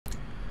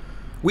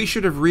We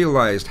should have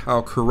realized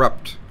how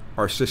corrupt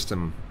our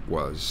system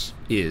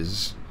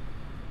is,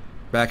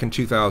 back in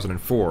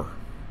 2004,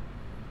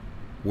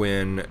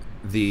 when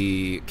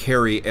the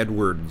Kerry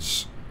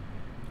Edwards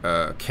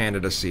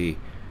candidacy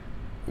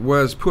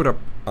was put up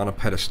on a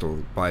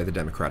pedestal by the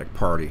Democratic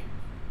Party.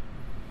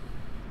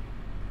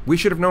 We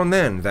should have known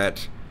then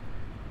that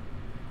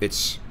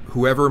it's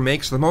whoever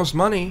makes the most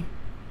money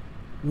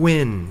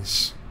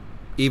wins,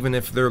 even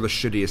if they're the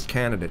shittiest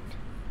candidate.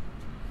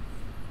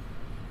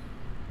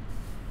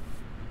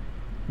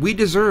 We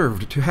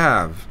deserved to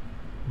have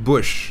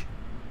Bush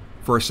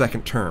for a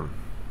second term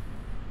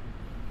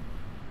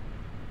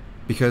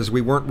because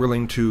we weren't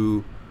willing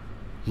to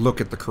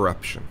look at the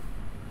corruption.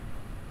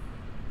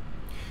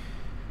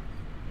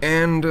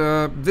 And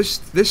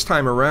this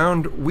time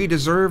around, we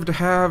deserve to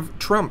have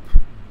Trump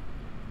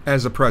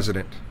as a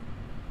president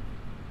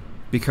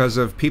because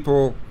of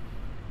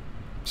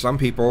some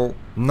people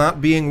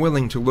not being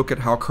willing to look at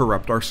how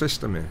corrupt our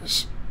system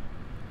is.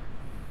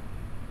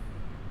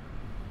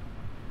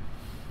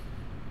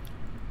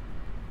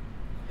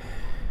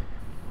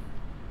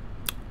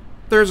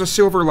 There's a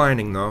silver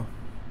lining, though.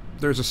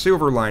 There's a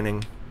silver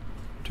lining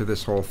to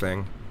this whole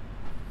thing.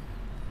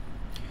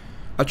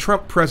 A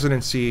Trump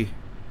presidency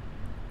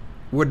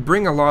would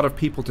bring a lot of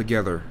people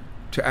together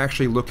to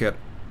actually look at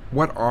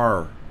what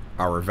are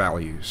our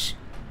values.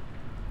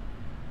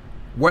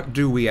 What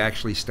do we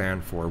actually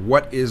stand for?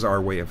 What is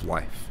our way of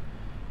life?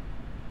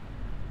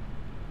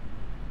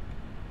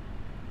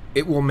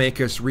 It will make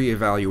us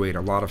reevaluate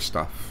a lot of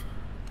stuff.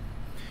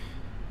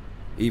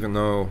 Even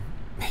though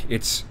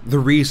it's the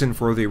reason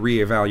for the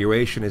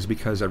reevaluation is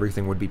because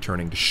everything would be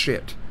turning to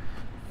shit.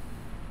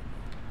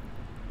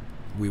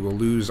 We will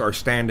lose our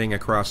standing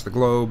across the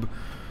globe.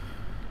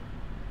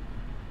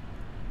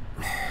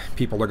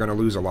 People are going to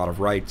lose a lot of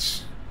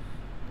rights.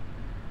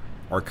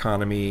 Our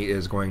economy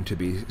is going to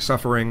be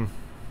suffering.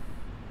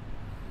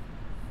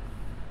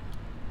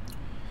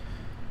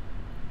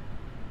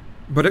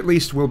 But at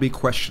least we'll be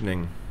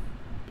questioning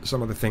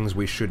some of the things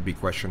we should be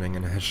questioning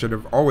and should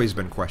have always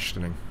been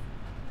questioning.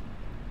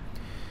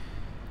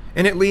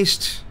 And at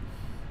least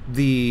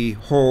the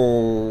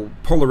whole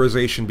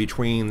polarization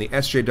between the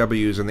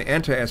SJWs and the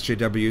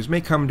anti-SJWs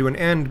may come to an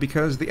end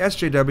because the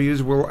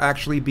SJWs will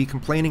actually be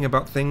complaining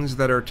about things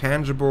that are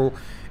tangible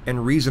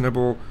and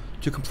reasonable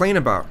to complain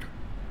about.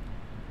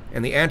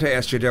 And the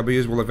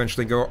anti-SJWs will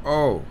eventually go,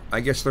 oh, I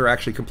guess they're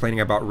actually complaining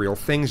about real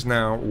things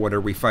now. What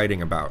are we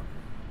fighting about?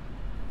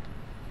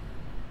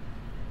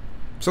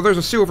 So there's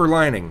a silver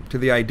lining to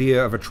the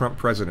idea of a Trump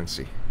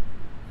presidency.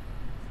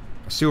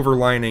 A silver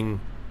lining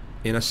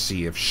in a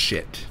sea of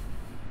shit.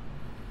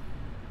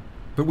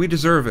 But we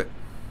deserve it.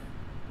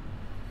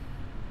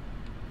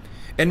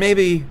 And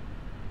maybe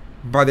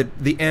by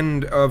the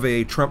end of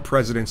a Trump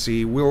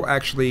presidency, we'll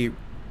actually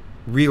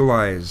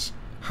realize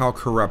how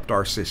corrupt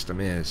our system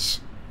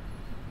is.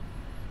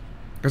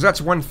 Because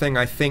that's one thing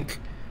I think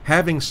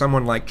having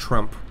someone like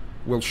Trump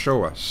will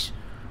show us.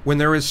 When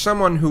there is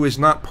someone who is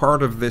not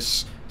part of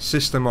this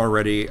system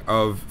already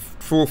of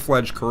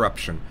full-fledged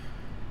corruption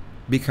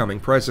becoming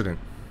president.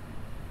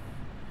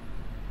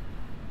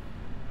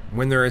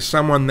 When there is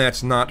someone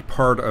that's not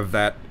part of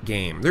that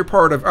game. They're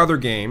part of other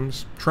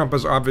games. Trump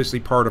is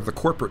obviously part of the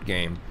corporate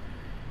game.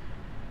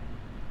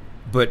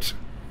 But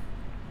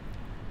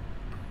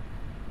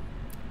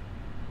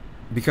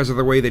because of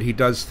the way that he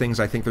does things,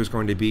 I think there's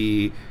going to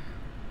be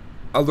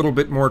a little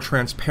bit more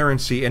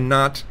transparency, and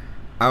not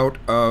out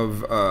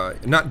of,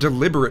 not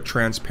deliberate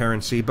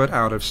transparency, but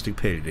out of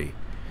stupidity.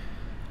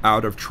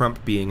 Out of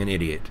Trump being an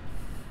idiot.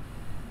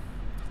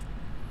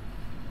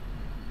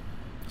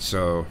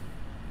 So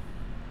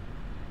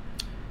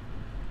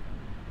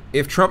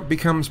if Trump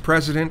becomes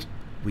president,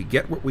 we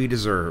get what we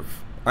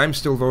deserve. I'm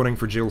still voting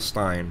for Jill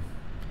Stein.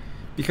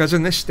 Because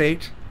in this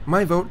state,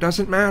 my vote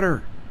doesn't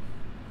matter.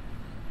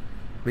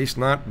 At least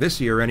not this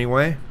year,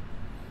 anyway.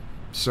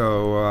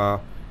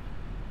 So,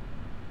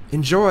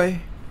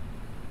 enjoy.